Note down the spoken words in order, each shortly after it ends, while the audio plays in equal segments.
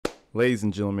Ladies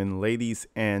and gentlemen,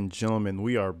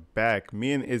 we are back.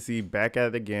 Me and Izzy back at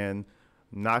it again,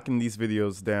 knocking these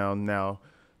videos down. Now,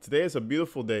 today is a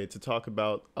beautiful day to talk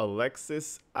about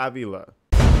Alexis Avila.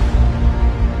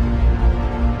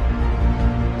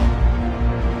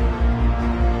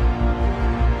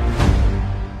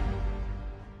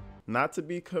 Not to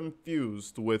be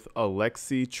confused with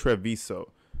Alexi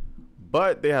Treviso,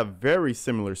 but they have very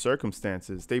similar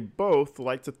circumstances. They both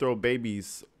like to throw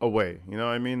babies away. You know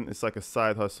what I mean? It's like a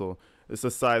side hustle. It's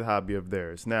a side hobby of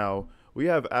theirs. Now, we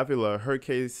have Avila. Her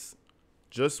case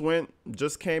just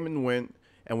came and went.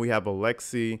 And we have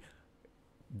Alexi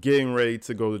getting ready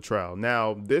to go to trial.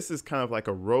 Now, this is kind of like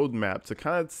a roadmap to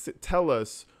kind of tell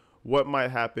us what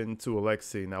might happen to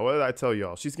Alexi. Now, what did I tell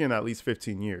y'all? She's getting at least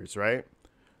 15 years, right?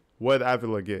 What did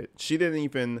Avila get? She didn't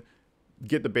even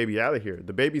get the baby out of here.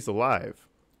 The baby's alive.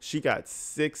 She got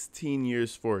 16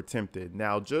 years for attempted.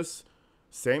 Now, just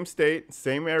same state,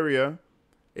 same area.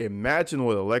 Imagine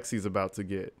what Alexi's about to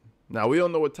get. Now, we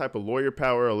don't know what type of lawyer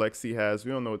power Alexi has.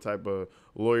 We don't know what type of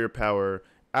lawyer power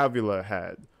Avila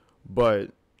had.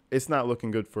 But it's not looking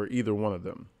good for either one of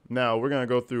them. Now, we're going to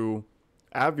go through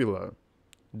Avila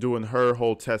doing her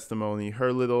whole testimony,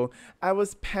 her little, I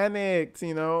was panicked,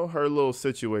 you know, her little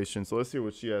situation. So let's hear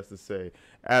what she has to say.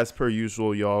 As per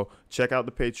usual, y'all, check out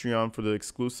the Patreon for the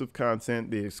exclusive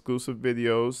content, the exclusive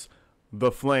videos,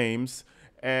 the flames,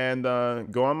 and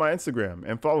go on my Instagram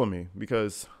and follow me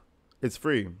because it's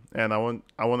free. And I want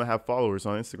to have followers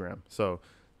on Instagram. So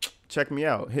check me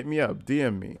out, hit me up,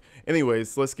 DM me.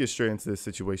 Anyways, let's get straight into this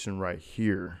situation right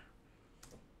here.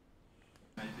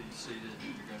 May be seated.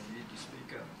 You're going to need to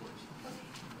speak up, please.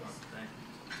 Thank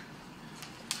you.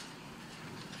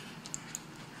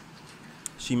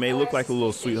 She may look like a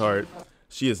little sweetheart.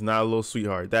 She is not a little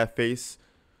sweetheart. That face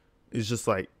is just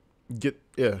like,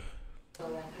 yeah.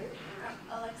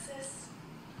 Alexis.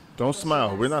 Don't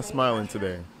smile. We're not smiling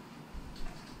today.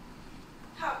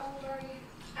 How old are you?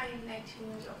 I'm 19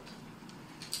 years old.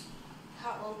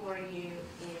 How old were you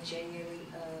in January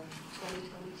of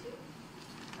 2022?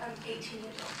 I'm 18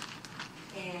 years old.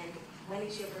 And when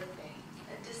is your birthday?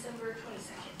 December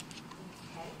 22nd.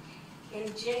 Okay. In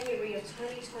January of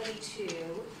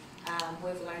 2022,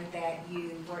 we've learned that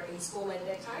you were in school at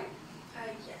that time.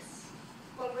 Yes.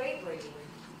 What grade were you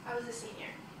in? I was a senior.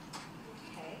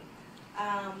 Okay.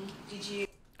 Did you?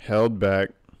 Held back.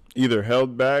 Either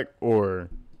held back or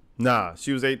nah.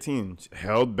 She was 18.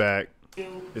 Held back.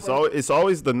 It's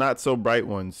always the not so bright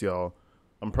ones, y'all.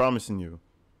 I'm promising you.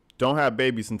 Don't have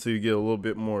babies until you get a little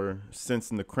bit more sense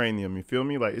in the cranium. You feel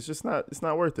me? Like it's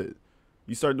not worth it.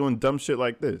 You start doing dumb shit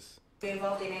like this. Were you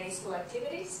involved in any school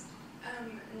activities?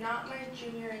 Not my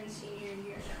junior and senior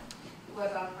year, no. What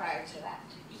about prior to that?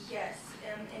 Yes.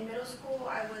 In middle school,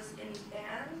 I was in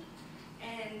band,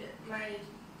 and my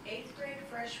 8th grade,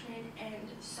 freshman, and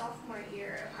sophomore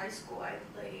year of high school, I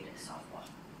played softball.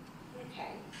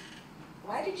 Okay.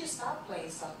 Why did you stop playing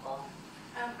softball?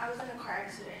 I was in a car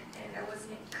accident, and I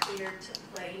wasn't cleared to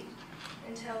play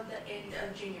until the end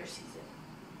of junior season.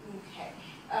 Okay.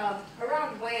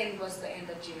 Around when was the end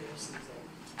of junior season?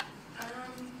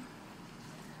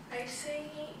 I'd say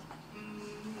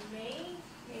May,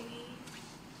 maybe.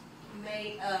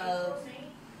 May of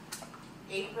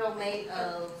April, May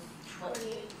of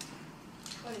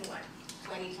 2021.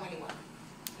 2021.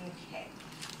 Okay.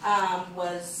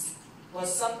 Was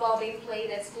softball being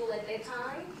played at school at that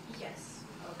time? Yes.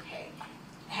 Okay.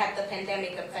 Had the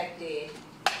pandemic affected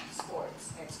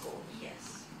sports at school?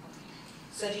 Yes.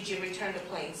 So did you return to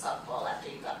playing softball after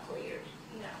you got cleared?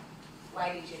 No.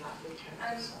 Why did you not return to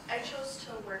softball? I chose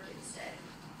to work instead.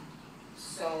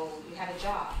 So you had a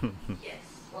job? Yes.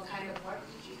 What kind of work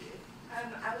did you do?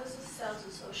 I was a sales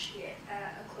associate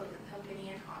at a clothing company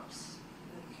in Hobbs.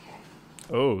 Okay.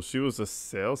 Oh, she was a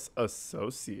sales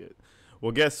associate.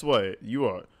 Well, guess what? You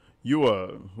are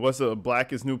what's a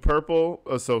black is new purple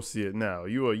associate now.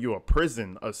 You a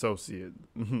prison associate.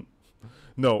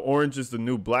 No, orange is the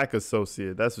new black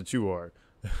associate. That's what you are.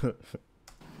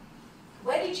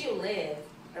 Where did you live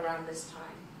around this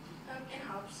time? In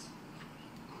Hobbs.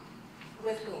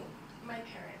 With whom? My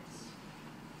parents.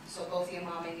 So both your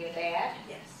mom and your dad?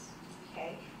 Yes.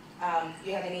 Okay.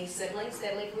 You have any siblings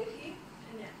that live with you?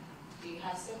 No. Do you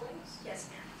have siblings? Yes,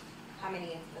 ma'am. How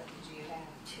many of them do you have?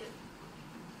 2.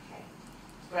 Okay.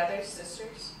 Brothers,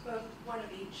 sisters? Well, one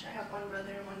of each. I have one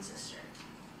brother and one sister.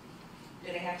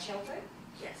 Do they have children?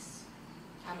 Yes.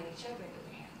 How many children do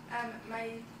they have?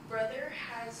 My brother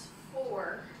has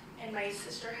 4, and my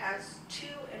sister has 2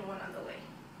 and 1 on the way.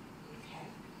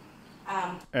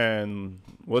 Okay. And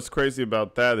what's crazy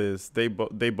about that is they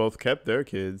both kept their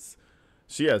kids.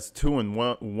 She has 2 and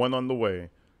one on the way.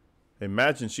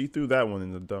 Imagine she threw that one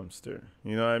in the dumpster.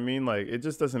 You know what I mean? Like, it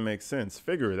just doesn't make sense.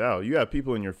 Figure it out. You have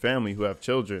people in your family who have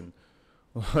children.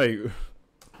 Like,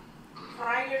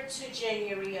 Prior to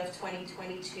January of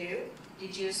 2022,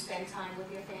 did you spend time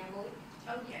with your family?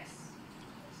 Oh, yes.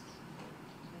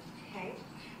 Okay.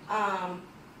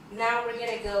 Now we're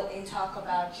going to go and talk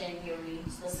about January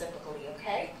specifically,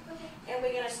 okay? Okay. And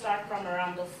we're going to start from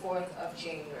around the 4th of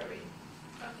January.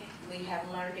 Okay. We have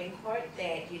learned in court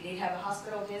that you did have a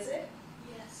hospital visit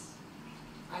Yes.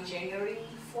 on January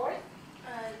 4th.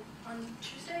 On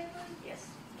Tuesday? Yes.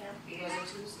 Yeah. It was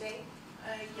a Tuesday.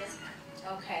 Yes,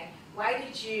 ma'am. Okay. Why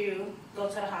did you go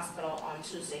to the hospital on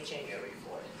Tuesday, January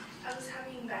 4th? I was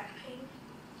having back pain.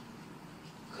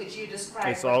 Could you describe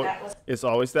it's what all that was? it's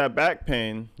always that back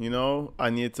pain, you know. I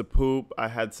needed to poop. I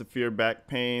had severe back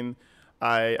pain.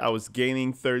 I was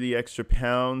gaining 30 extra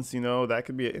pounds, you know. That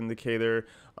could be an indicator.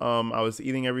 I was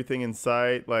eating everything in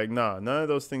sight. Like, nah, none of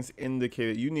those things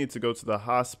indicated you need to go to the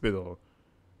hospital,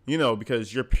 you know,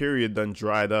 because your period done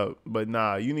dried up. But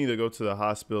nah, you need to go to the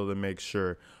hospital to make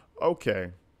sure.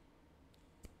 Okay.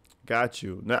 Got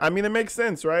you. Now, I mean, it makes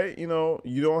sense, right? You know,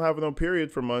 you don't have no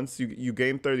period for months. You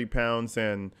gain 30 pounds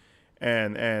and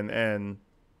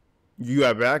you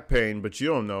have back pain, but you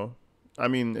don't know. I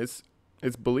mean, it's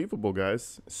believable,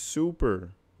 guys.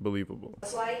 Super believable.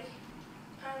 It's like,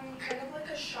 Kind of like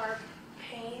a sharp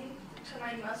pain to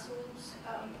my muscles.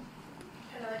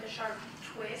 Kind of like a sharp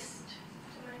twist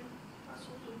to my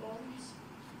muscles or bones.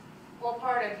 what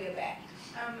part of your back?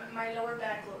 My lower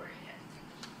back, lower hip.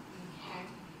 Okay.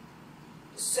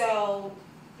 So,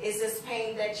 is this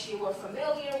pain that you were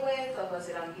familiar with, or was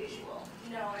it unusual?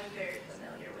 No, I'm very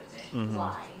familiar with it. Mhm.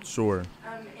 Why? Sure.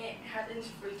 It happens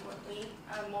frequently,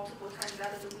 multiple times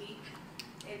out of the week.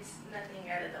 It's nothing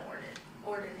out of the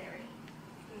ordinary.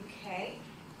 Okay.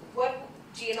 What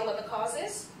do you know what the cause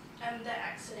is? The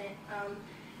accident.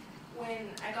 When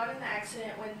I got in the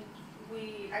accident,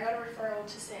 I got a referral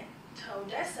to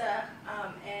Odessa,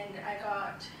 and I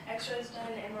got X-rays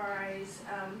done, MRIs,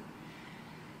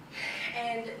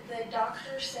 and the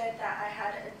doctor said that I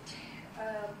had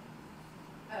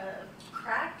a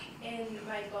crack in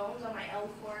my bones on my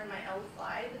L4 and my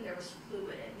L5, and there was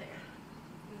fluid in there.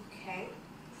 Okay.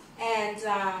 And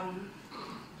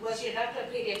was your doctor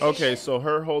a pediatrician? Okay, so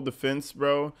her whole defense,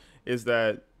 bro, is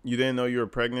that you didn't know you were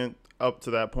pregnant up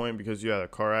to that point because you had a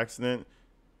car accident.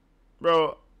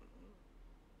 Bro,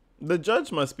 the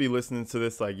judge must be listening to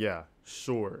this like, yeah,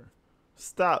 sure.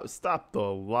 Stop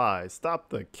the lie. Stop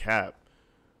the cap.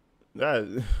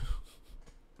 That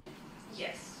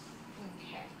Yes.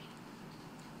 Okay.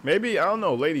 maybe, I don't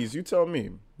know, ladies, you tell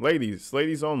me.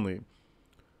 Ladies only.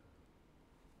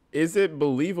 Is it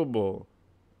believable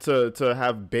to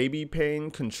have baby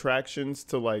pain, contractions,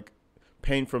 to like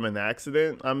pain from an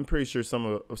accident? I'm pretty sure some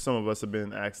of us have been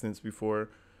in accidents before.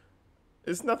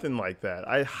 It's nothing like that.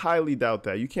 I highly doubt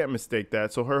that. You can't mistake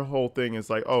that. So her whole thing is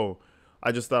like, oh,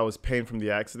 I just thought it was pain from the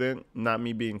accident, not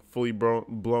me being fully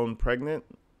blown pregnant.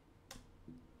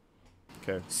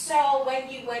 Okay. So when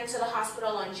you went to the hospital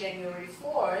on January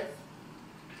 4th,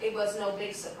 it was no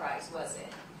big surprise, was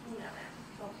it? No,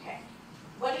 ma'am. Okay.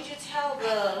 What did you tell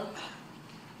the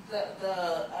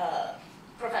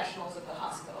professionals at the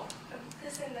hospital?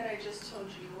 The same that I just told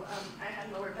you. I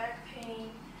had lower back pain,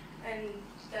 and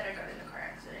that I got in a car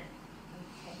accident.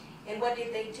 Okay. And what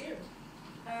did they do?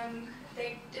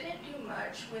 They didn't do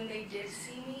much. When they did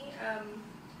see me,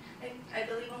 I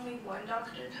believe only one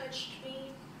doctor touched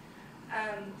me,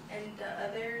 and the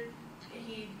other,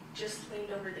 he just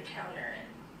leaned over the counter and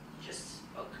just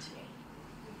spoke to me.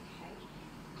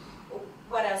 Okay.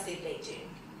 What else did they do?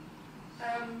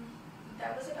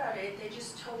 That was about it. They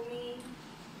just told me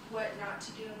what not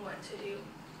to do and what to do.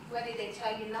 What did they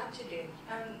tell you not to do?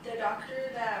 The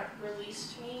doctor that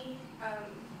released me,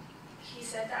 he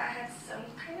said that I had some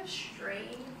kind of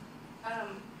strain.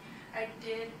 I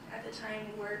did at the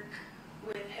time work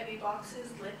with heavy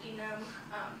boxes, lifting them,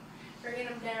 bringing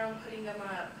them down, putting them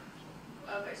up,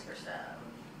 vice versa.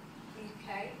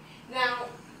 Okay. Now,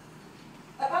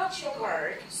 about your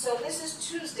work, so this is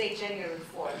Tuesday, January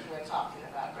 4th we're talking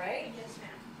about, right? Yes,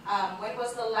 ma'am. When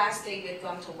was the last day you'd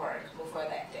gone to work before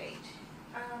that date?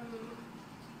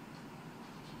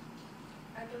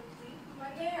 I believe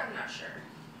Monday, I'm not sure.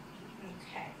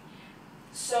 Okay.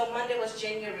 So Monday was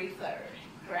January 3rd,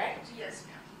 correct? Yes,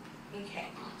 ma'am. Okay.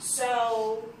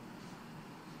 So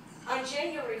on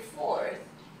January 4th,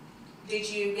 did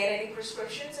you get any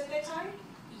prescriptions at that time?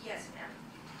 Yes, ma'am.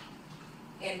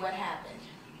 And what happened?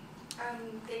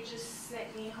 They just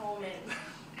sent me home and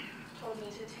told me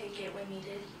to take it when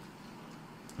needed.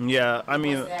 Yeah, I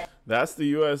mean, Was that That's the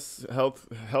U.S.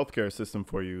 healthcare system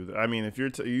for you. I mean, if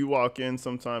you walk in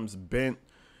sometimes bent,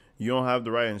 you don't have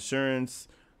the right insurance.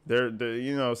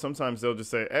 Sometimes they'll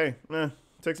just say, "Hey,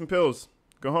 take some pills,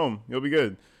 go home, you'll be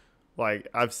good." Like,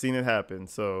 I've seen it happen.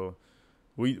 So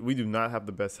we do not have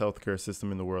the best healthcare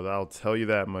system in the world. I'll tell you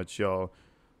that much, y'all.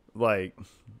 Like,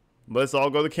 let's all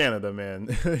go to Canada, man.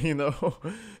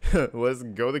 Let's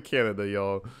go to Canada,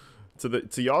 y'all.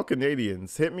 To y'all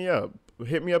Canadians, hit me up.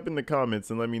 Hit me up in the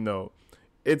comments and let me know.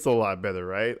 It's a lot better,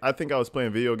 right? I think I was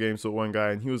playing video games with one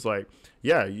guy and he was like,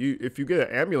 "Yeah, if you get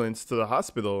an ambulance to the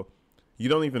hospital, you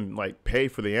don't even like pay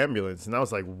for the ambulance." And I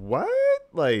was like, "What?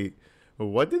 Like,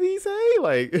 what did he say?"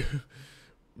 Like,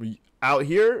 out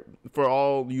here, for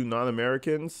all you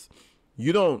non-Americans,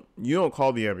 you don't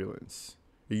call the ambulance.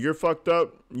 If you're fucked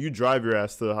up, you drive your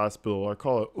ass to the hospital or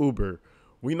call it Uber.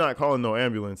 We not calling no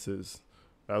ambulances.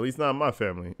 At least not in my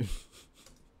family.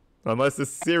 Unless it's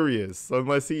serious.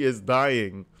 Unless he is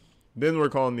dying. Then we're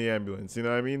calling the ambulance. You know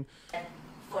what I mean?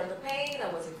 For the pain, or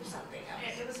was it for something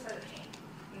else? It was for the pain.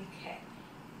 Okay.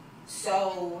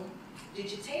 So,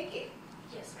 did you take it?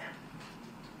 Yes, ma'am.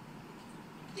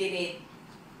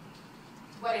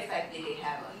 What effect did it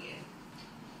have on you?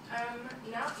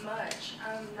 Not much.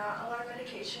 Not a lot of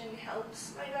medication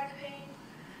helps my back pain.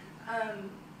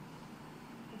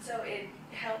 So it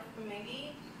helped for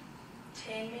maybe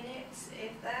 10 minutes,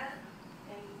 if that,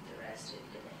 and the rest it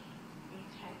didn't.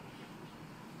 Okay.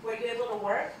 Were you able to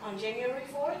work on January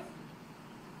 4th?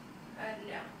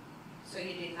 No. So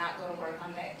you did not go to work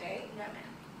on that day? No,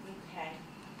 ma'am. Okay.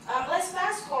 Let's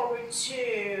fast forward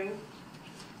to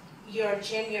your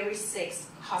January 6th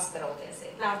hospital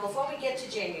visit. Now, before we get to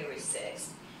January 6th,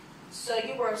 so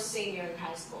you were a senior in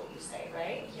high school, you say,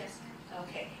 right? Yes, ma'am.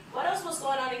 Okay. What else was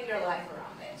going on in your life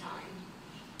around that time?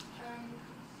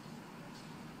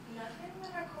 Nothing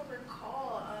that I could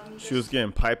recall. She was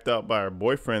getting piped out by her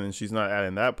boyfriend, and she's not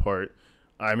adding that part.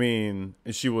 I mean,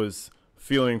 she was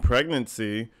feeling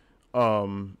pregnancy,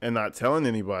 and not telling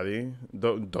anybody.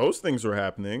 Those things were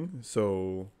happening.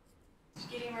 So,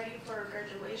 getting ready for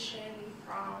graduation,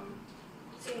 prom,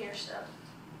 senior stuff.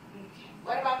 Okay.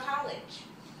 What about college?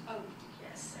 Oh,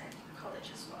 yes, and college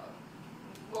as well.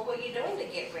 What were you doing to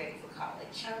get ready for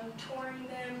college? Touring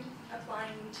them,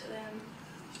 applying to them.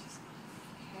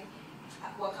 Okay.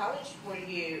 What college were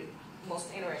you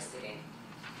most interested in?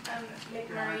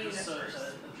 Your Honor, McMurray just University.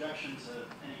 an objection to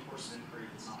any course of inquiry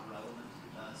that's not relevant.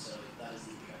 So that is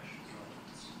the objection to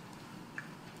relevance.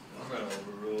 I'm going to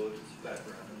overrule it. It's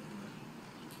background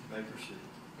information. May proceed.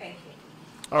 Thank you.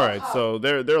 all right. So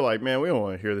they're like, "Man, we don't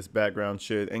want to hear this background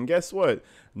shit." And guess what?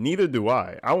 Neither do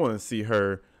I. I want to see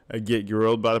her get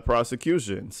grilled by the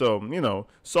prosecution. So,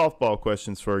 softball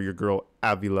questions for your girl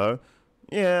Avila.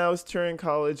 "Yeah, I was touring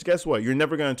college." Guess what? You're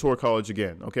never going to tour college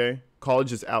again, okay?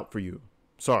 College is out for you.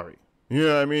 Sorry. You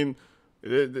know what I mean?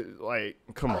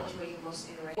 Come on. College were you most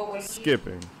interested in? What were you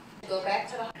Skipping. go back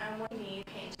to the What need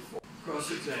paint for?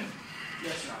 Cross-examine.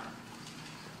 Yes, Your Honor.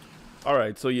 All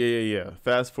right, so yeah.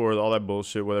 Fast forward, all that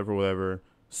bullshit, whatever.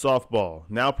 Softball.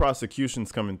 Now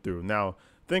prosecution's coming through. Now,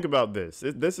 think about this.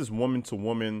 This is woman to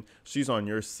woman. She's on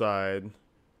your side.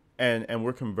 And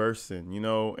we're conversing,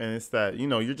 and it's that,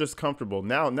 you're just comfortable.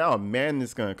 Now a man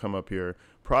is going to come up here,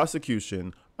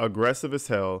 prosecution, aggressive as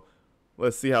hell.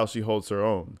 Let's see how she holds her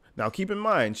own. Now, keep in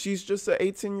mind, she's just an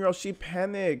 18-year-old. She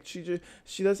panicked.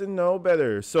 She doesn't know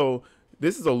better. So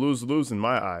this is a lose-lose in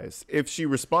my eyes. If she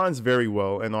responds very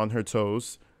well and on her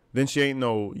toes, then she ain't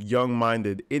no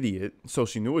young-minded idiot. So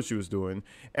she knew what she was doing.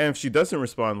 And if she doesn't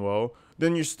respond well,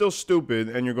 then you're still stupid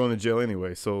and you're going to jail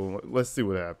anyway. So let's see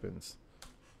what happens.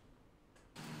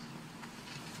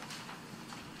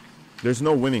 There's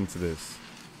no winning to this.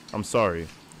 I'm sorry.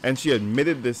 And she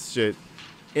admitted this shit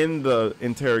in the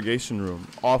interrogation room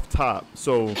off top.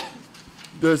 So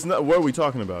there's not, what are we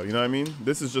talking about? You know what I mean?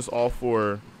 This is just all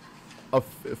for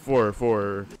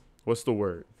what's the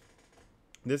word?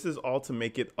 This is all to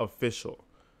make it official.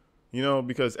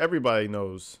 Because everybody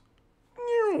knows,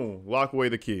 lock away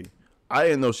the key. I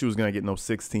didn't know she was going to get no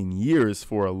 16 years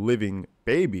for a living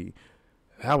baby.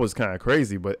 That was kind of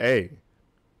crazy, but hey,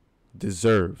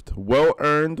 deserved. Well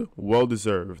earned, well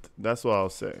deserved. That's what I'll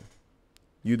say.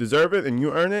 You deserve it and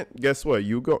you earn it. Guess what?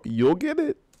 You'll get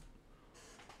it.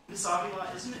 Ms. Avila,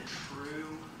 isn't it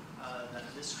true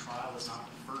that this trial is not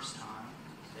the first time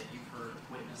that you've heard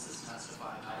witnesses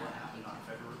testify about what happened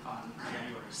on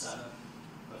January 7th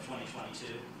of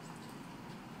 2022?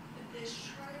 This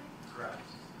trial?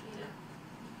 Correct.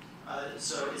 No.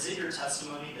 So is it your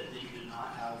testimony that you did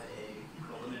not have a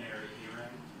preliminary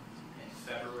hearing in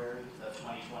February of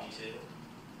 2022?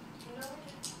 No, I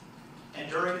didn't. And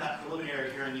during that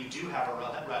preliminary hearing, you do have a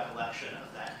recollection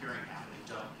of that hearing happening,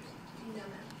 don't you? No,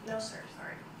 no, no, sir,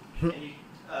 sorry. And you,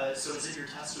 so is it your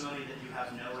testimony that you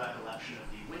have no recollection of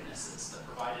the witnesses that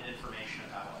provided information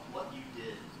about what you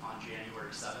did on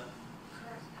January 7th?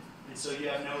 Correct. And so you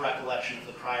have no recollection of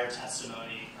the prior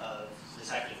testimony of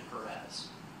Detective Perez?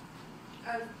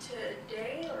 Of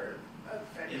today or of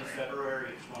February? In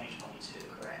February of 2022.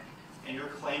 Correct. And you're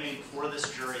claiming before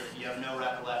this jury that you have no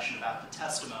recollection about the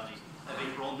testimony of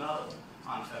April Nuttall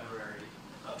on February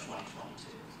of 2022.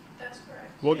 That's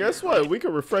correct. Well, guess what? We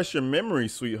could refresh your memory,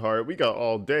 sweetheart. We got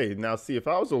all day. Now, see, if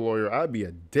I was a lawyer, I'd be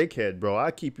a dickhead, bro.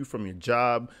 I'd keep you from your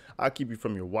job. I'd keep you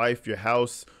from your wife, your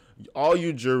house. All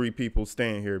you jury people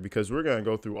staying here because we're going to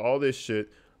go through all this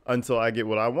shit until I get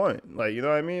what I want. Like, you know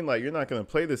what I mean? Like, you're not going to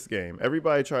play this game.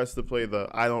 Everybody tries to play the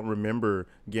I don't remember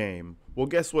game. Well,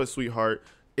 guess what, sweetheart?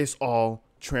 It's all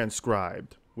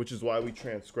transcribed, which is why we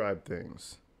transcribe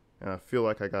things. And I feel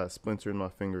like I got a splinter in my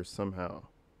fingers somehow.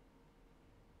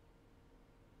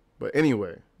 But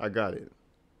anyway, I got it.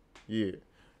 Yeah.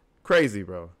 Crazy,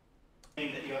 bro.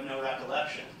 That you have no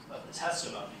recollection of the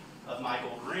testimony of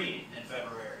Michael Green in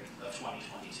February of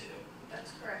 2022.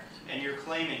 That's correct. And you're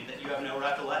claiming that you have no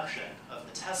recollection of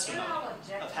the testimony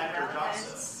of Hector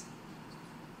Josso.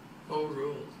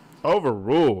 Overruled.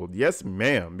 Overruled. Yes,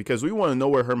 ma'am. Because we want to know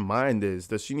where her mind is.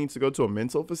 Does she need to go to a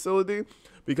mental facility?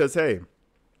 Because, hey,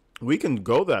 we can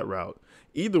go that route.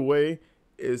 Either way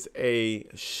is a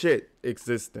shit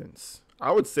existence.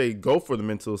 I would say go for the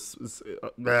mental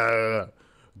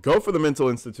go for the mental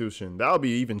institution. That'll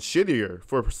be even shittier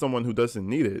for someone who doesn't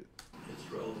need it.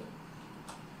 It's relevant.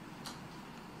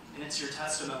 And it's your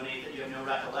testimony that you have no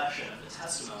recollection of the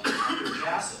testimony of Hector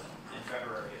Josso in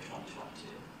February of 2022.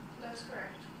 That's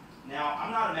correct. Now,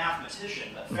 I'm not a mathematician,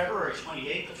 but February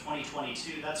 28th of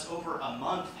 2022, that's over a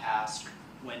month past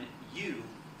when you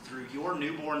threw your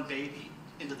newborn baby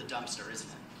into the dumpster, isn't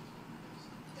it?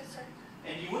 Yes, sir.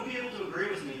 And you would be able to agree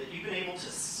with me that you've been able to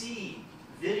see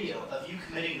video of you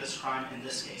committing this crime in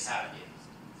this case, haven't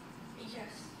you? Yes.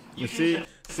 You can see,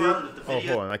 confirm that the oh,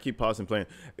 video- hold on. I keep pausing playing.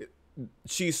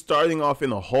 She's starting off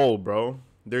in a hole, bro.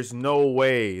 There's no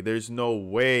way. There's no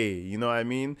way. You know what I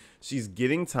mean? She's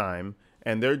getting time,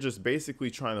 and they're just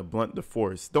basically trying to blunt the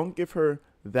force. Don't give her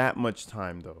that much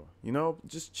time, though. You know,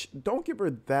 just don't give her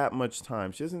that much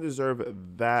time. She doesn't deserve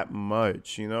that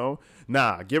much, you know?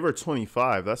 Nah, give her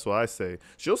 25. That's what I say.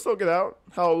 She'll still get out.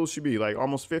 How old will she be? Like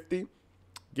almost 50?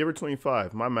 Give her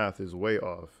 25. My math is way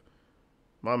off.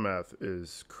 My math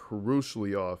is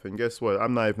crucially off. And guess what?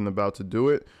 I'm not even about to do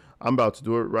it. I'm about to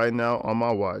do it right now on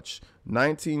my watch.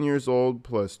 19 years old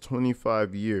plus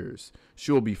 25 years.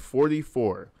 She will be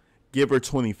 44. Give her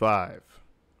 25.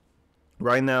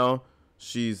 Right now,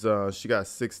 she got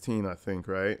 16, I think,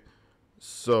 right?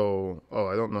 So, oh,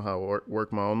 I don't know how to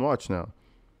work my own watch now.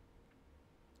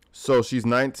 So she's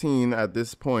 19 at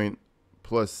this point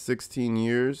plus 16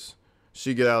 years.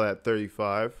 She get out at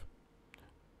 35.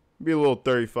 Be a little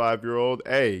 35-year-old.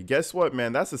 Hey, guess what,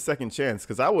 man? That's a second chance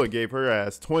because I would have gave her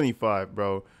ass 25,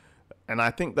 bro. And I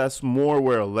think that's more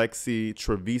where Alexis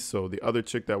Treviso, the other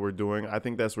chick that we're doing, I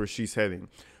think that's where she's heading.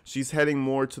 She's heading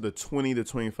more to the 20 to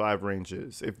 25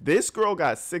 ranges. If this girl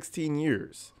got 16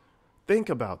 years, think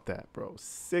about that, bro.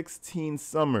 16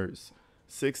 summers,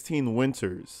 16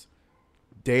 winters.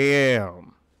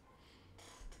 Damn.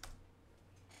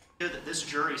 That this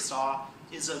jury saw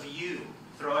is of you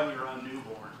throwing your own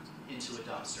newborn into a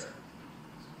dumpster.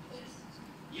 Yes.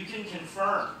 You can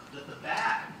confirm that the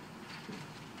bag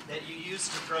that you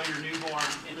used to throw your newborn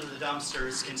into the dumpster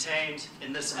is contained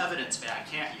in this evidence bag,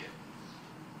 can't you?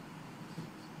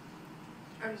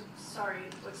 I'm sorry,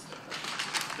 what's the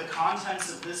question? The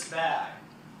contents of this bag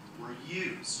were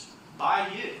used by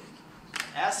you,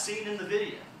 as seen in the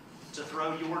video, to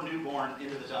throw your newborn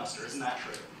into the dumpster. Isn't that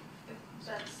true? If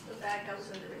that's the bag that was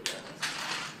in the video.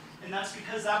 And that's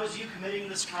because that was you committing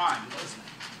this crime, wasn't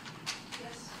it?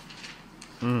 Yes.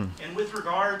 And with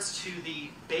regards to the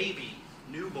baby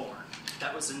newborn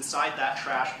that was inside that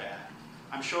trash bag,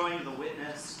 I'm showing the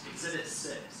witness Exhibit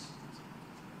 6.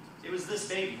 It was this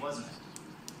baby, wasn't it?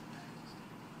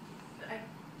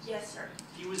 Yes, sir.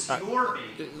 He was your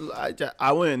baby.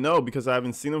 I wouldn't know because I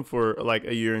haven't seen him for like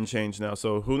a year and change now.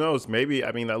 So who knows? Maybe,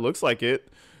 I mean, that looks like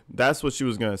it. That's what she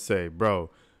was going to say. Bro,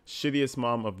 shittiest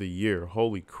mom of the year.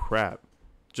 Holy crap.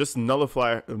 Just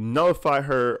nullify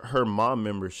her mom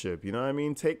membership. You know what I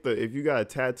mean? If you got a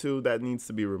tattoo, that needs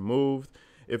to be removed.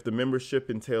 If the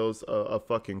membership entails a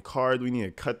fucking card, we need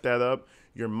to cut that up.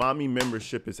 Your mommy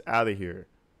membership is out of here.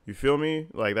 You feel me?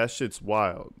 Like, that shit's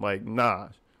wild. Like, nah.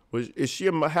 Is she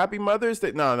a happy mother?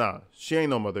 Nah. She ain't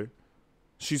no mother.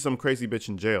 She's some crazy bitch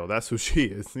in jail. That's who she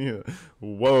is. Yeah.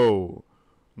 Whoa.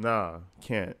 Nah,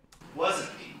 can't. Wasn't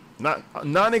he?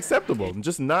 Not acceptable.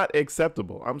 Just not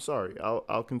acceptable. I'm sorry.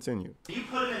 I'll continue. You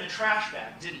put him in a trash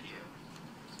bag, didn't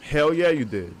you? Hell yeah, you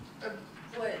did.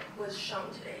 What was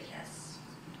shown today, yes.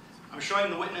 I'm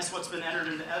showing the witness what's been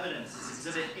entered into evidence. This is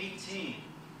Exhibit 18.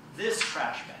 This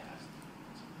trash bag.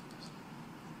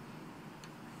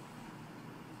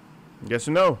 Yes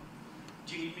or no?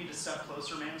 Do you need me to step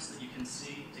closer, ma'am, so that you can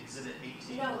see Exhibit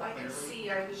 18? No, I can clearly? see.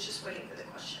 I was just waiting for the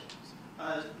question.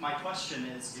 My question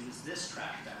is, it was this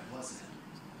trash bag, wasn't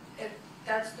it? If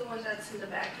that's the one that's in the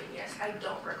bag, then yes. I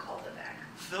don't recall the bag.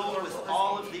 Filled Or with what was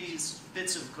all in of it. these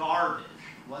bits of garbage,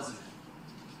 wasn't it?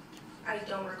 I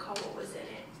don't recall what was in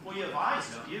it. Well, you have eyes,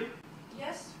 don't you?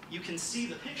 Yes? You can see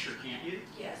the picture, can't you?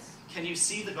 Yes. Can you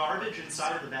see the garbage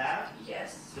inside of the bag?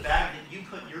 Yes. The bag that you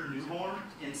put your newborn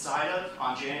inside of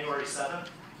on January 7th?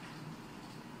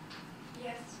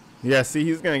 Yes. Yeah, see,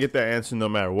 he's going to get that answer no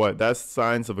matter what. That's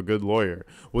signs of a good lawyer.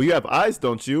 Well, you have eyes,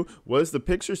 don't you? What does the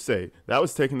picture say? That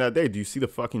was taken that day. Do you see the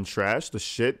fucking trash, the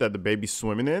shit that the baby's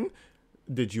swimming in?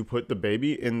 Did you put the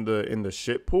baby in the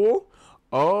shit pool?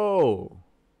 Oh,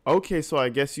 okay, so I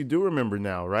guess you do remember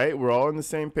now, right? We're all on the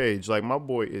same page. Like, my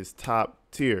boy is top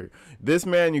tier. This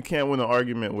man you can't win an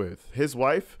argument with. His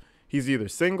wife, he's either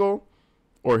single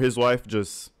or his wife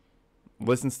just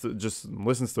listens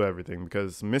to everything,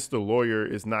 because Mr. Lawyer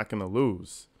is not going to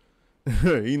lose.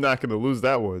 He's not going to lose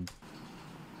that one.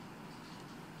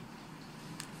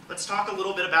 Let's talk a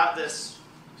little bit about this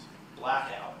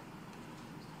blackout.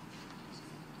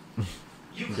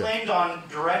 You claimed on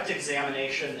direct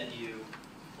examination that you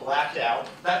blacked out.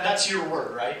 That's your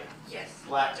word, right? Yes.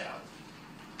 Blacked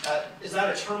out. Is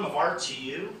that a term of art to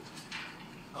you?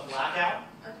 A blackout?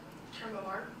 A term of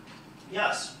art?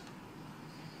 Yes.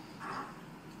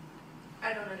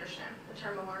 I don't understand the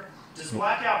term of art. Does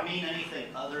blackout mean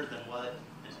anything other than what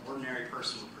an ordinary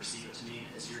person would perceive it to mean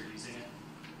as you're using it?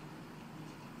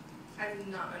 I'm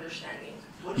not understanding.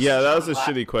 What is Yeah, the that term was a black-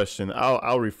 shitty question.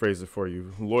 I'll rephrase it for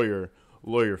you.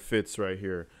 Lawyer Fitz right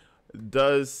here.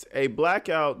 Does a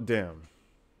blackout, damn,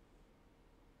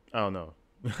 I don't know.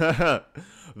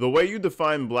 The way you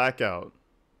define blackout,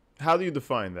 how do you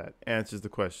define that? Answers the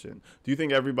question. Do you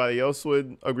think everybody else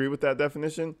would agree with that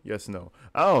definition? Yes, no.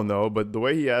 I don't know, but the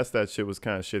way he asked that shit was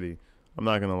kind of shitty. I'm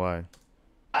not going to lie.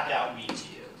 Blackout mean to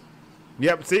you?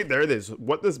 Yep, see, there it is.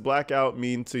 What does blackout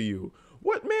mean to you?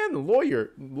 What, man?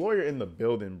 Lawyer in the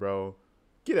building, bro.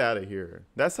 Get out of here.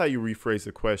 That's how you rephrase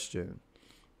the question.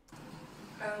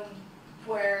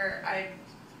 Where I'm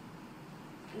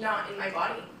not in my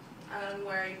body.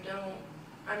 Where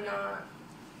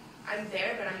I'm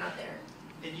there, but I'm not there.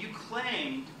 And you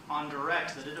claimed on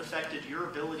direct that it affected your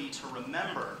ability to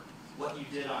remember what you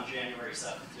did on January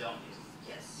 7th, don't you?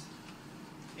 Yes.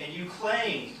 And you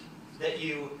claimed that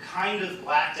you kind of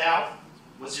blacked out,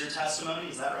 was your testimony,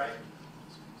 is that right?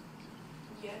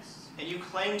 Yes. And you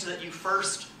claimed that you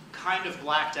first kind of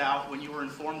blacked out when you were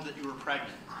informed that you were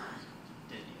pregnant,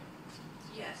 didn't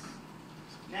you? Yes.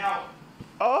 Now,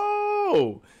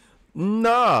 Oh,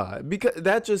 nah, because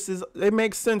that just is, it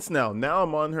makes sense now. Now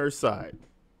I'm on her side.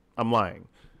 I'm lying.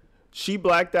 She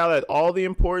blacked out at all the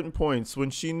important points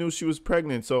when she knew she was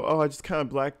pregnant. So, I just kind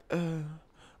of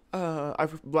I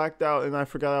blacked out and I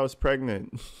forgot I was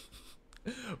pregnant.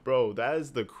 Bro, that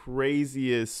is the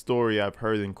craziest story I've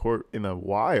heard in court in a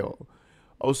while.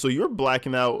 Oh, so you're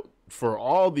blacking out for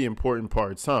all the important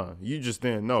parts, huh? You just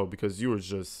didn't know because you were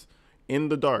just in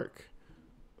the dark.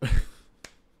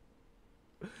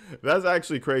 That's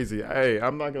actually crazy. Hey,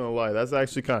 I'm not gonna lie. That's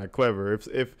actually kind of clever.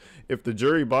 If the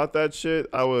jury bought that shit,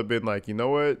 I would have been like, you know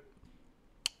what?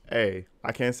 Hey,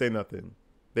 I can't say nothing.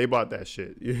 They bought that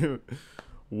shit.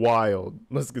 Wild.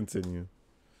 Let's continue.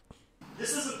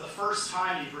 this isn't the first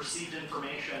time you've received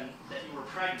information that you were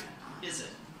pregnant, is it?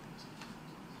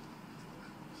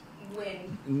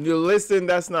 When? Listen,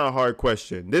 that's not a hard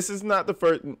question. This is not the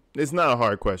first. It's not a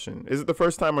hard question. Is it the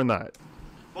first time or not?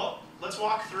 Well, let's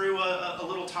walk through a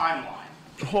little timeline.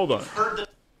 Hold on. You've heard that.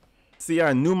 See,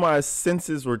 I knew my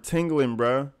senses were tingling,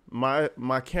 bruh.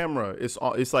 My camera is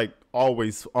it's like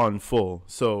always on full,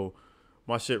 so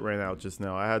my shit ran out just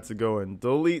now. I had to go and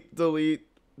delete,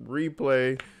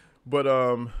 replay. But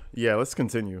yeah, let's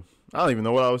continue. I don't even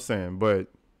know what I was saying, but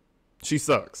she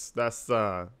sucks. That's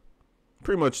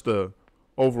pretty much the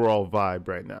overall vibe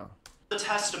right now. The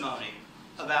testimony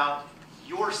about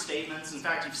your statements. In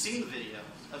fact, you've seen the video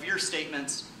of your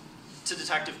statements to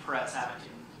Detective Perez, haven't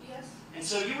you? Yes. And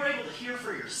so you were able to hear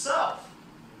for yourself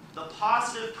the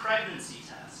positive pregnancy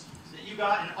test that you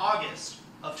got in August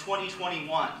of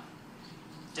 2021.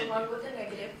 Didn't Along you? with the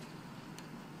negative.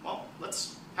 Well,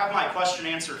 let's have my question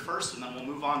answered first, and then we'll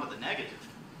move on to the negative.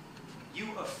 You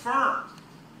affirm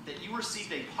that you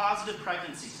received a positive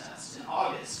pregnancy test in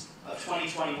August of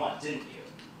 2021, didn't you?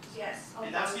 Yes.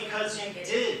 And that's because you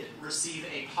did receive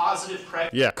a positive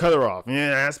pregnancy. Yeah, cut her off.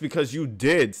 Yeah, that's because you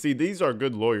did. See, these are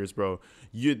good lawyers, bro.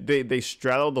 They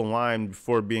straddle the line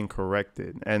before being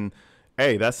corrected. And,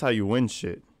 hey, that's how you win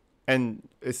shit. And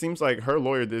it seems like her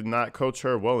lawyer did not coach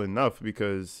her well enough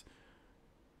because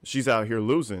she's out here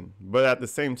losing. But at the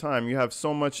same time, you have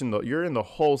so much you're in the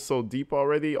hole so deep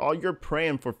already. You're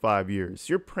praying for 5 years.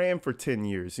 You're praying for 10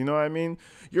 years. You know what I mean?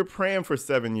 You're praying for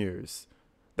 7 years.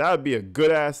 That would be a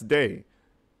good ass day.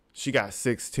 She got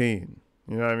 16.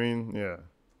 You know what I mean? Yeah.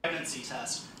 Pregnancy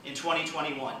test in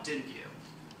 2021, didn't you?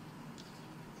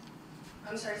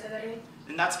 I'm sorry, say that again?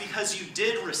 And that's because you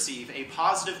did receive a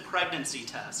positive pregnancy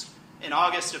test in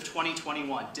August of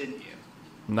 2021, didn't you?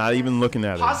 Not even looking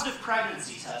at it. Positive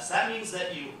pregnancy test, that means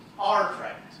that you are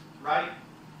pregnant, right?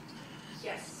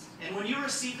 Yes. And when you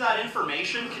received that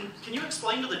information, can you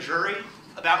explain to the jury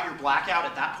about your blackout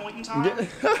at that point in time?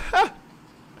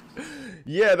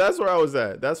 Yeah, that's where I was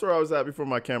at. That's where I was at before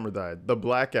my camera died. The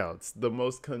blackouts, the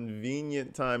most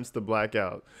convenient times to black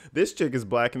out. This chick is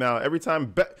blacking out every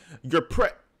time. You're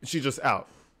she's just out.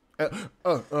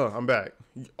 I'm back.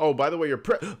 Oh, by the way, you're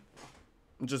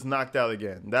just knocked out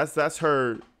again. That's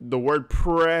her. The word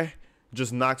pre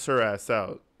just knocks her ass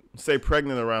out. Say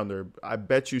pregnant around her. I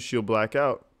bet you she'll black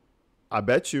out. I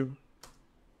bet you.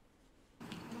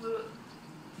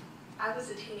 I was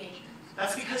a teenager.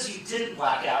 That's because you didn't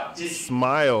black out, did you?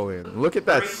 Smiling. Look at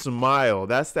that smile.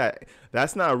 That's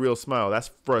not a real smile. That's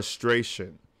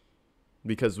frustration.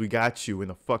 Because we got you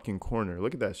in a fucking corner.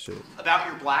 Look at that shit. About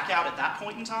your blackout at that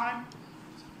point in time?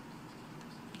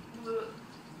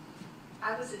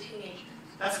 I was a teenager.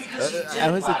 That's because you I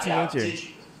didn't was a black out, teenager. did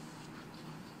you?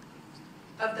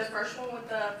 Of the first one with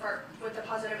the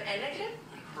positive and negative?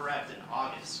 Correct, in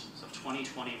August of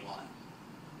 2021.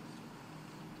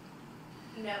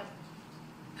 No.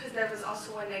 Because there was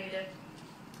also a negative.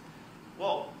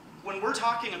 Well, when we're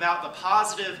talking about the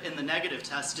positive and the negative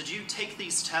test, did you take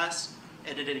these tests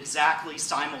at an exactly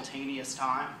simultaneous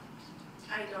time?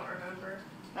 I don't remember.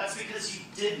 That's because you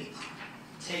didn't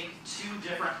take 2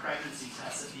 different pregnancy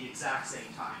tests at the exact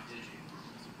same time, did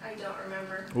you? I don't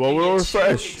remember. Well, we'll You get 2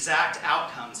 refresh. exact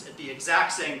outcomes at the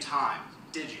exact same time,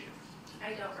 did you?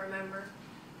 I don't remember.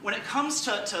 When it comes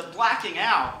to blacking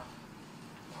out,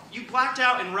 you blacked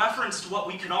out in reference to what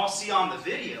we can all see on the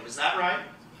video, is that right?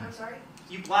 I'm sorry?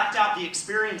 You blacked out the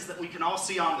experience that we can all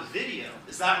see on the video,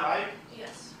 is that right?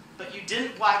 Yes. But you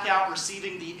didn't black out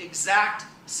receiving the exact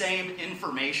same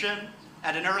information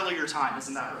at an earlier time,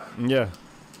 isn't that right? Yeah.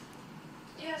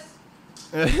 Yes.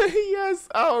 Yes.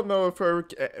 I don't know if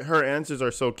her answers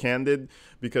are so candid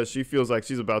because she feels like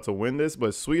she's about to win this,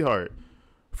 but sweetheart,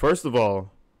 first of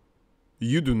all,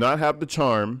 you do not have the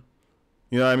charm.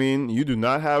 You know what I mean? You do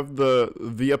not have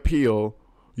the appeal.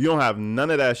 You don't have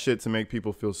none of that shit to make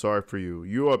people feel sorry for you.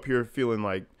 You up here feeling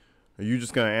like, are you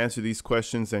just going to answer these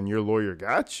questions and your lawyer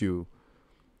got you?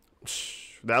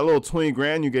 That little 20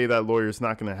 grand you gave that lawyer is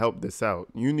not going to help this out.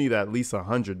 You need at least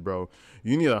 100, bro.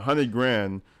 You need 100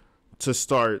 grand to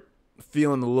start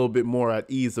feeling a little bit more at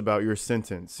ease about your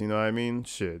sentence. You know what I mean?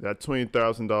 Shit, that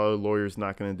 $20,000 lawyer is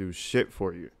not going to do shit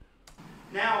for you.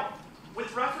 Now,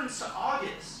 with reference to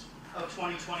August of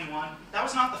 2021, that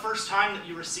was not the first time that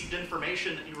you received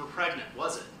information that you were pregnant,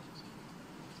 was it?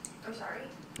 I'm sorry?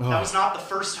 That was not the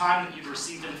first time that you'd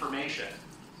received information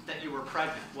that you were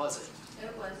pregnant, was it?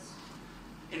 It was.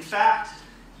 In fact,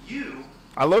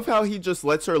 I love how he just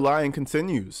lets her lie and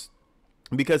continues.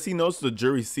 Because he knows the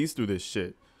jury sees through this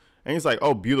shit. And he's like,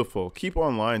 oh, beautiful. Keep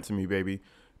on lying to me, baby.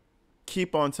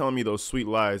 Keep on telling me those sweet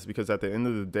lies. Because at the end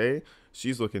of the day,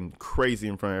 she's looking crazy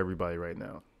in front of everybody right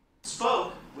now.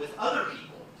 spoke with other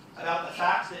people about the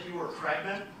fact that you were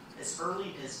pregnant as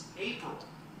early as April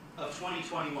of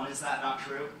 2021. Is that not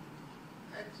true?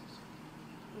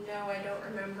 No, I don't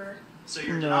remember. So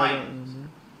you're denying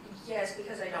Yes,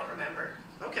 because I don't remember.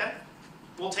 it. Okay.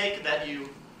 We'll take that you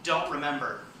don't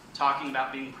remember talking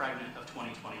about being pregnant of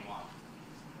 2021.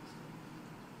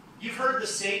 You've heard the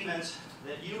statement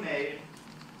that you made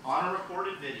on a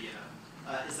recorded video.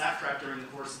 Is that correct, during the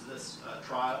course of this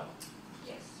trial?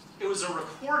 Yes. It was a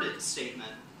recorded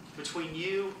statement between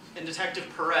you and Detective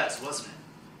Perez, wasn't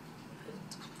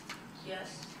it?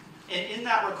 Yes. And in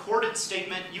that recorded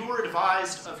statement, you were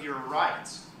advised of your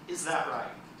rights. Is that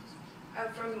right?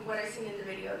 From what I seen in the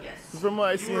video, yes. From what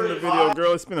I see in the video,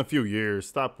 girl, it's been a few years.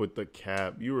 Stop with the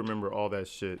cap. You remember all that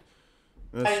shit.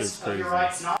 That shit's Of crazy. your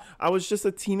rights not. I was just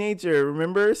a teenager,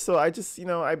 remember? So I just,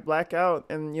 I black out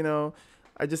and,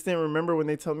 I just didn't remember when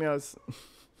they told me I was.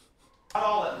 Not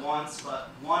all at once, but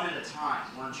one at a time,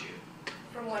 weren't you?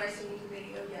 From what I seen in the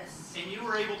video, yes. And you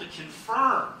were able to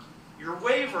confirm your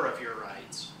waiver of your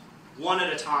rights one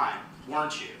at a time,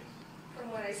 weren't you?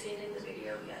 From what I seen in the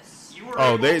video, yes. You were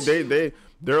Oh, able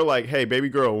they're like, hey, baby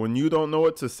girl, when you don't know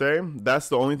what to say, that's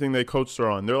the only thing they coached her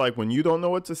on. They're like, when you don't know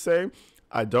what to say,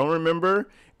 I don't remember,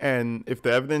 and if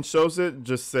the evidence shows it,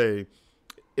 just say,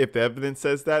 if the evidence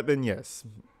says that, then yes.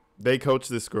 They coached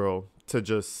this girl to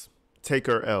just take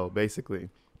her L, basically.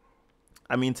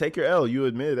 I mean, take your L. You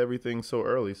admitted everything so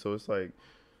early, so it's like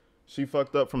she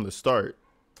fucked up from the start.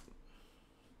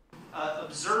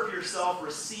 observe yourself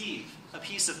receive a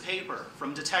piece of paper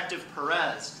from Detective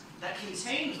Perez that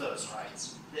contained those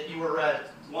rights that you were read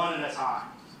one at a time,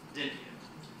 didn't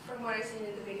you? From what I seen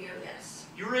in the video, yes.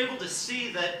 You were able to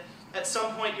see that at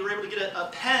some point you were able to get a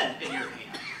pen in your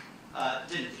hand,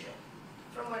 didn't you?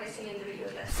 From what I seen in the video,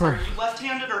 yes. Are you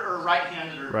left-handed or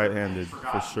right-handed? Or Right-handed,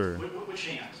 for sure. Which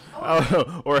hand?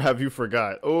 Oh, or have you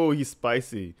forgot? Oh, he's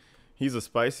spicy. He's a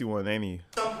spicy one, ain't he?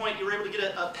 At some point you were able to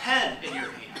get a pen in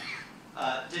your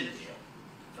hand, didn't you?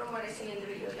 From what I seen in the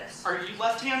video, yes. Are you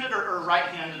left-handed or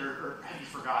right-handed or have you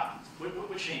forgotten?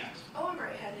 Which hand? Oh, I'm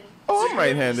right-handed. Oh, I'm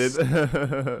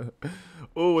right-handed.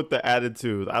 Oh, with the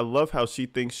attitude. I love how she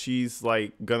thinks she's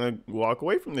like gonna walk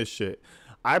away from this shit.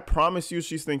 I promise you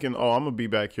she's thinking, oh, I'm gonna be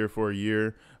back here for a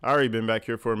year. I already been back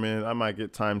here for a minute. I might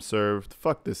get time served.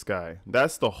 Fuck this guy.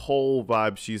 That's the whole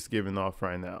vibe she's giving off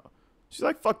right now. She's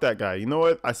like, fuck that guy. You know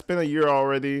what? I spent a year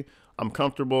already. I'm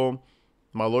comfortable.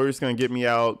 My lawyer's going to get me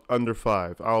out under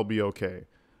 5. I'll be okay.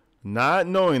 Not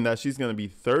knowing that she's going to be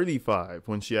 35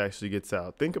 when she actually gets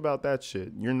out. Think about that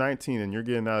shit. You're 19 and you're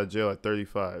getting out of jail at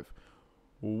 35.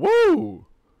 Woo!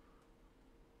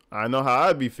 I know how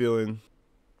I'd be feeling.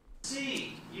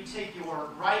 See, you take your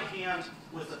right hand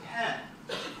with a pen,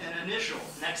 an initial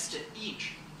next to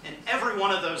each and every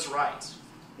one of those rights,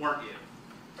 weren't you?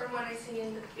 From what I seen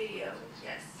in the video,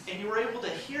 yes. And you were able to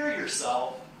hear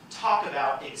yourself talk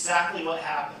about exactly what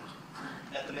happened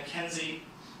at the Mackenzie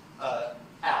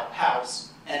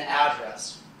house and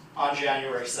address on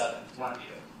January 7th, weren't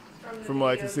you? From what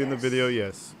I can see in the video,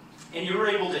 yes. And you were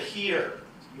able to hear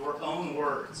your own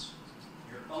words,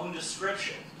 your own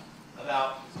description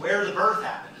about where the birth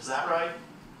happened, is that right?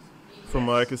 From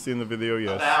what I can see in the video,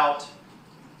 yes. About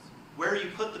where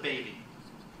you put the baby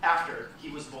after he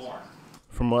was born.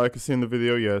 From what I can see in the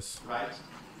video, yes. Right?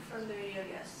 From the video,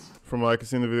 yes. From what I can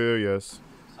see in the video, yes.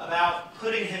 About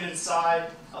putting him inside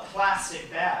a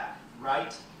plastic bag,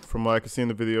 right? From what I can see in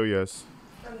the video, yes.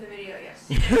 From the video, yes.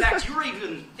 In fact, you were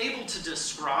even able to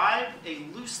describe a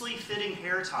loosely fitting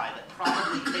hair tie that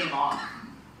probably came on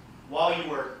while you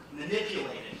were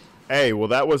manipulating. Hey, well,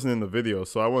 that wasn't in the video,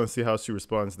 so I want to see how she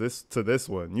responds to this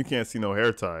one. You can't see no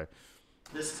hair tie.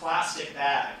 This plastic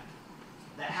bag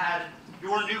that had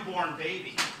your newborn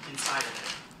baby inside of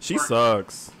it. She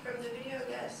sucks. From the video,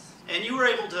 yes. And you were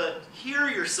able to hear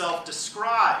yourself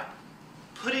describe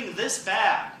putting this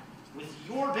bag with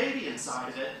your baby inside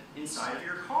of it, inside of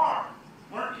your car,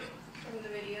 weren't you? From the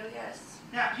video, yes.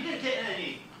 Now, you didn't get in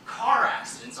any car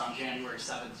accidents on January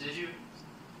 7th, did you?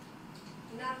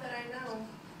 Not that I know.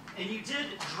 And you did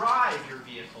drive your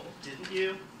vehicle, didn't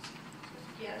you?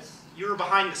 Yes. You were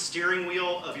behind the steering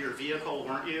wheel of your vehicle,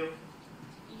 weren't you?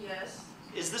 Yes.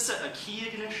 Is this a key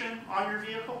ignition on your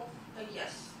vehicle?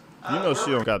 Yes. You know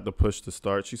she don't got the push to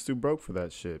start. She's too broke for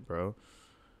that shit, bro.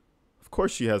 Of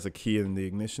course she has a key in the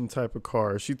ignition type of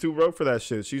car. She too broke for that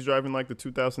shit. She's driving like the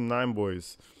 2009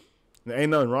 boys. There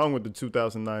ain't nothing wrong with the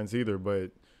 2009s either,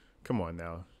 but come on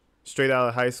now. Straight out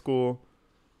of high school,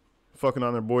 fucking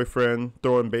on her boyfriend,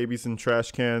 throwing babies in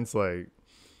trash cans, like,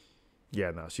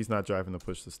 yeah, no, she's not driving to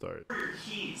push to start. Where were your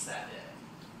keys that day?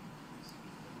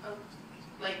 Oh,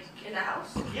 like in the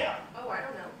house? Yeah. Oh, I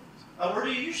don't know. Where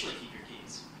do you usually keep your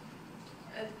keys?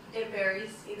 It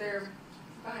varies. Either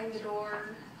behind the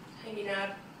door, hanging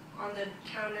up, on the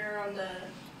counter, on the...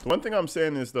 One thing I'm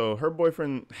saying is, though, her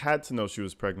boyfriend had to know she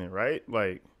was pregnant, right?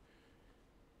 Like,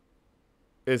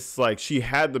 it's like she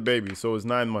had the baby, so it was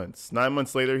 9 months. 9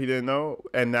 months later, he didn't know,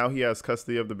 and now he has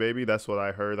custody of the baby. That's what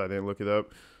I heard. I didn't look it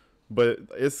up. But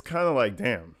it's kind of like,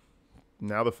 damn,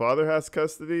 now the father has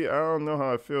custody? I don't know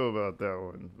how I feel about that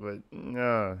one. But,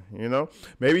 yeah, you know?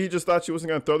 Maybe he just thought she wasn't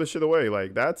going to throw this shit away.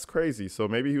 Like, that's crazy. So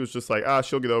maybe he was just like,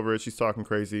 she'll get over it. She's talking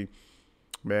crazy.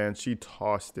 Man, she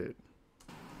tossed it.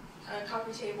 A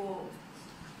coffee table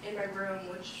in my room,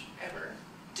 whichever.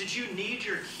 Did you need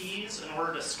your keys in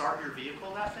order to start your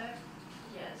vehicle that day?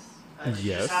 Yes. Did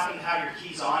you Yes. just happen to have your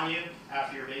keys on you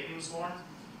after your baby was born?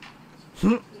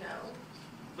 No.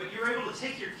 But you were able to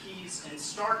take your keys and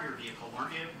start your vehicle,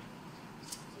 weren't you?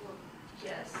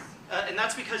 Yes. And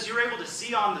that's because you're able to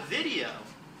see on the video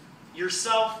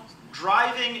yourself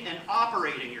driving and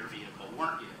operating your vehicle,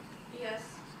 weren't you? Yes.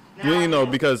 Now, You know,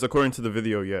 because according to the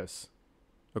video, yes.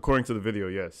 According to the video,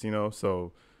 yes. You know,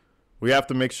 so we have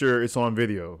to make sure it's on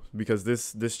video because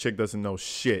this chick doesn't know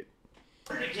shit.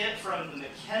 in order to get from the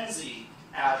Mackenzie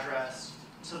address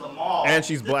to the mall. And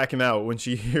she's blacking out when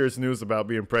she hears news about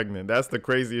being pregnant. That's the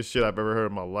craziest shit I've ever heard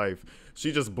in my life.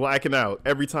 She just blacking out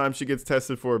every time she gets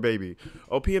tested for a baby.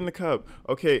 Oh, pee in the cup.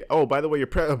 Okay. Oh, by the way, you're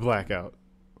blackout.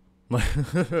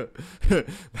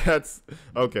 That's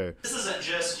okay. This isn't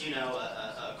just, you know,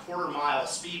 a quarter-mile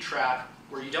speed trap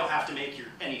where you don't have to make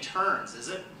any turns, is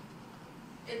it?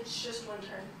 It's just one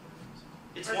turn.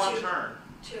 It's Or one two. turn.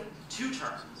 Two. 2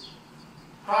 turns.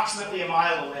 Approximately a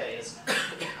mile away, isn't it?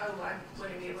 Oh, I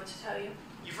wouldn't be able to tell you.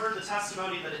 You've heard the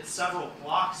testimony that it's several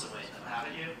blocks away, though,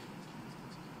 haven't you?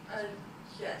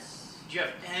 Yes. Do you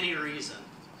have any reason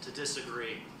to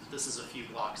disagree that this is a few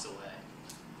blocks away?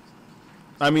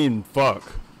 I mean, fuck.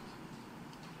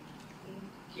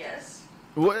 Yes.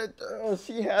 What?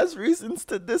 She has reasons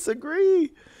to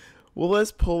disagree. Well,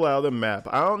 let's pull out a map.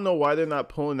 I don't know why they're not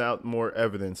pulling out more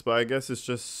evidence, but I guess it's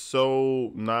just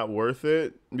so not worth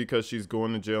it because she's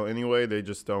going to jail anyway. They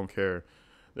just don't care.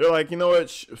 They're like, you know what?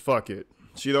 Fuck it.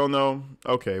 She don't know?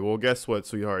 Okay, well, guess what,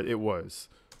 sweetheart? It was.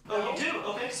 Oh, you do?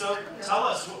 Okay, so tell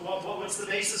us, what's the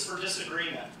basis for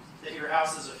disagreement that your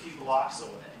house is a few blocks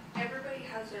away? Everybody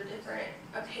has their different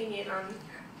opinion on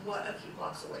what a few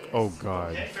blocks away is. Oh,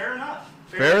 God. Okay, fair enough.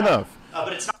 Fair enough.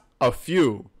 But it's not. A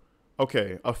few.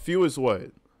 Okay, a few is what?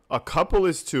 A couple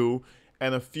is 2,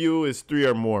 and a few is 3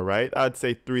 or more, right? I'd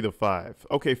say 3 to 5.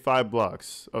 Okay, 5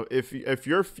 blocks. If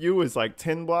your few is like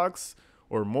 10 blocks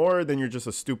or more, then you're just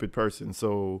a stupid person.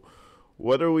 So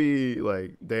what are we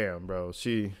like? Damn, bro.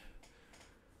 She's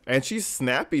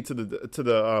snappy to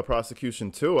the prosecution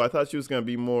too. I thought she was gonna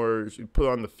be more. She put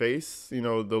on the face, you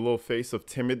know, the little face of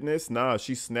timidness. Nah,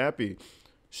 she's snappy.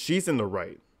 She's in the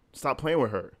right. Stop playing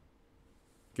with her.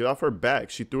 Get off her back.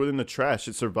 She threw it in the trash.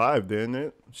 It survived, didn't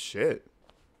it? Shit.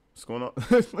 What's going on?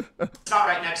 It's not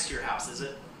right next to your house, is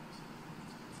it?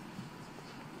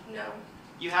 No.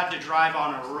 You had to drive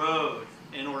on a road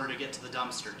in order to get to the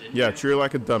dumpster, didn't you? Yeah, treat her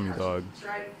like a dummy, dog.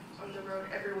 Drive on the road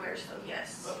everywhere, so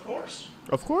yes. Of course.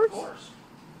 Of course. Of course.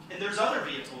 And there's other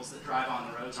vehicles that drive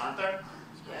on the roads, aren't there?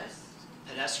 Yes.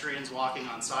 Pedestrians walking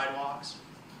on sidewalks.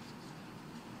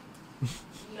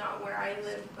 Not where I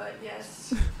live, but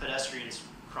yes. Pedestrians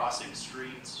crossing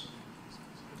streets.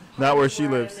 Not where she I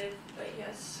lives. live, but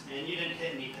yes. And you didn't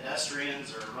hit any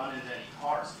pedestrians or run into any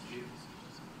cars, did you?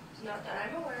 Not that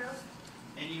I'm aware of.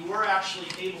 And you were actually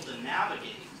able to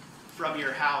navigate from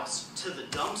your house to the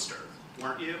dumpster,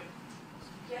 weren't you?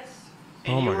 Yes.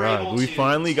 And Oh you my were God, able we to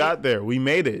finally take- got there. We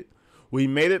made it. We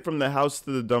made it from the house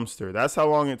to the dumpster. That's how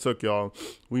long it took, y'all.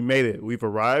 We made it. We've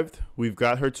arrived. We've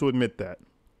got her to admit that.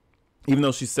 Even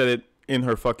though she said it in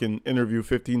her fucking interview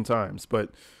 15 times. But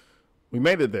we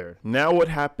made it there. Now what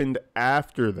happened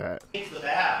after that? Take the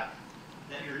bag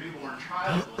that your newborn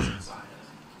child was inside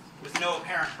of, with no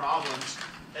apparent problems,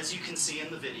 as you can see in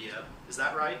the video. Is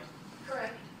that right?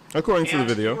 Correct. According to the And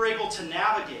you video. were able to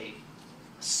navigate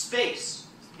a space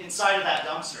inside of that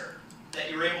dumpster that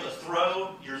you were able to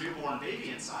throw your newborn baby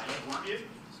inside of, weren't you?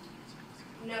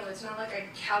 No, it's not like I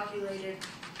calculated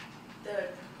the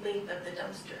length of the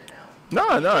dumpster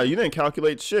now. Nah, you didn't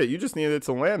calculate shit. You just needed it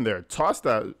to land there. Toss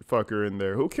that fucker in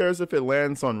there. Who cares if it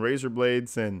lands on razor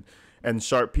blades and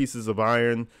sharp pieces of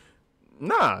iron?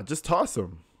 Nah, just toss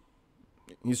him.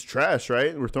 He's trash,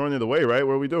 right? We're throwing it away, right?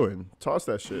 What are we doing? Toss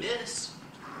that shit. Miss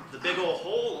the big old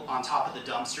hole on top of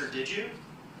the dumpster, did you?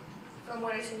 From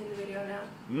what I seen in the video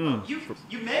now.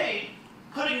 You made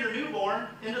putting your newborn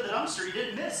into the dumpster. You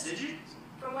didn't miss, did you?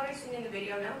 From what I seen in the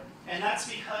video now. And that's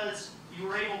because you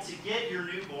were able to get your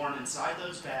newborn inside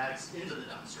those bags into the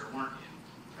dumpster, weren't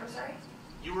you? I'm sorry?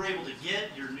 You were able to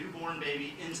get your newborn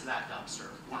baby into that dumpster,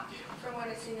 weren't you? From what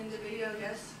I seen in the video,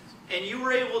 yes. And you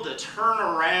were able to turn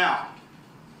around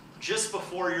just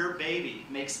before your baby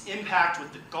makes impact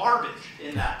with the garbage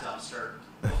in that dumpster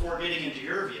before getting into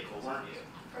your vehicle, weren't you?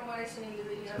 From what I seen in the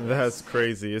video, That's yes.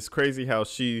 crazy. It's crazy how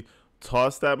she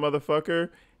tossed that motherfucker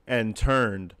and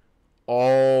turned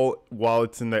all while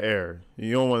it's in the air.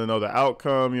 You don't want to know the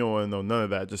outcome. You don't want to know none of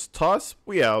that. Just toss.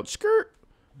 We out. Skirt.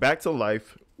 Back to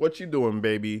life. What you doing,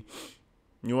 baby?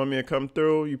 You want me to come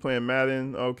through? You playing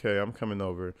Madden? Okay, I'm coming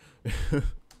over.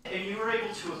 And you were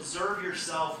able to observe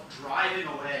yourself driving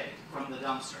away from the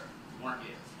dumpster, weren't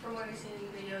you? From what I seen in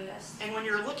the video, yes. And when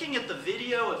you're looking at the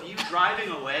video of you driving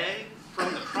away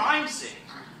from the crime scene,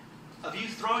 of you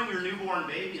throwing your newborn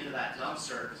baby into that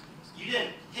dumpster, you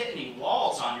didn't hit any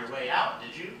walls on your way out,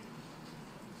 did you?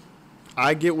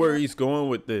 I get where he's going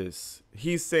with this.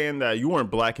 He's saying that you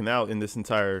weren't blacking out in this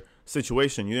entire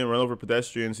situation. You didn't run over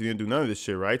pedestrians. You didn't do none of this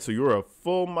shit, right? So you were a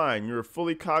full mind. You were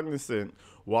fully cognizant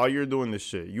while you're doing this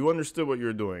shit. You understood what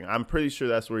you're doing. I'm pretty sure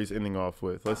that's where he's ending off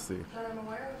with. Let's see. That I'm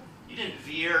aware of. You didn't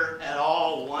veer at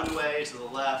all one way to the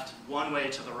left, one way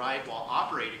to the right while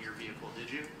operating your vehicle,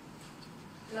 did you?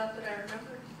 Not that I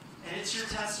remember. And it's your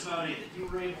testimony that you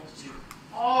were able to do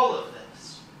all of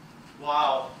this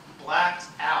while blacked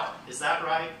out. Is that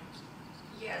right?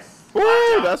 Yes. Woo,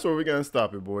 that's where we're going to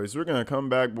stop it, boys. We're going to come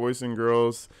back, boys and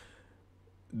girls.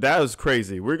 That was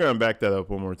crazy. We're going to back that up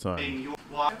one more time.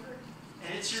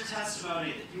 And it's your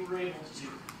testimony that you were able to do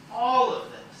all of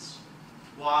this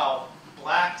while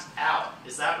blacked out.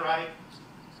 Is that right?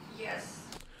 Yes.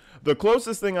 The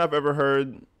closest thing I've ever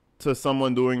heard to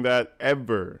someone doing that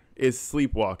ever is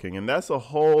sleepwalking. And that's a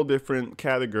whole different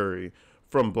category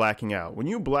from blacking out. When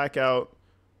you black out,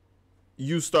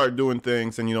 you start doing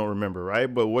things and you don't remember,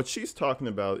 right? But what she's talking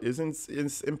about is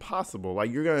impossible.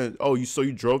 Like you're going to, so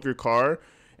you drove your car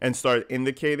and start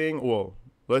indicating. Well,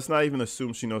 let's not even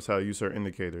assume she knows how to use her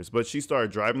indicators. But she started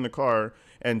driving the car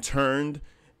and turned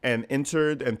and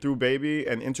entered and threw baby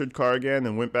and entered car again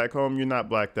and went back home. You're not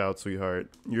blacked out, sweetheart.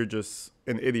 You're just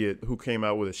an idiot who came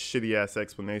out with a shitty ass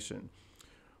explanation.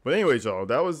 But anyways, y'all,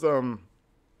 that was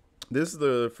this is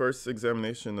the first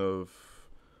examination of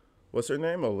what's her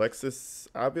name? Alexis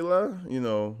Avila. You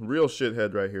know, real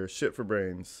shithead right here. Shit for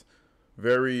brains.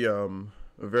 Very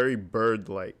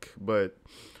bird-like. But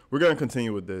we're gonna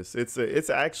continue with this. It's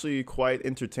actually quite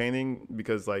entertaining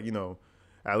because, like, you know,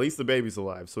 at least the baby's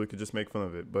alive, so we could just make fun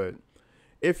of it. But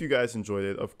if you guys enjoyed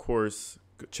it, of course,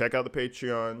 check out the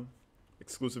Patreon,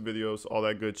 exclusive videos, all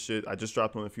that good shit. I just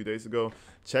dropped one a few days ago.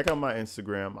 Check out my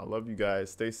Instagram. I love you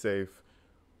guys. Stay safe.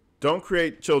 Don't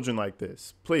create children like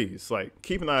this. Please, like,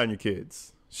 keep an eye on your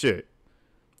kids. Shit.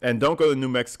 And don't go to New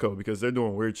Mexico because they're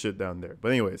doing weird shit down there. But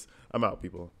anyways, I'm out,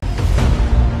 people.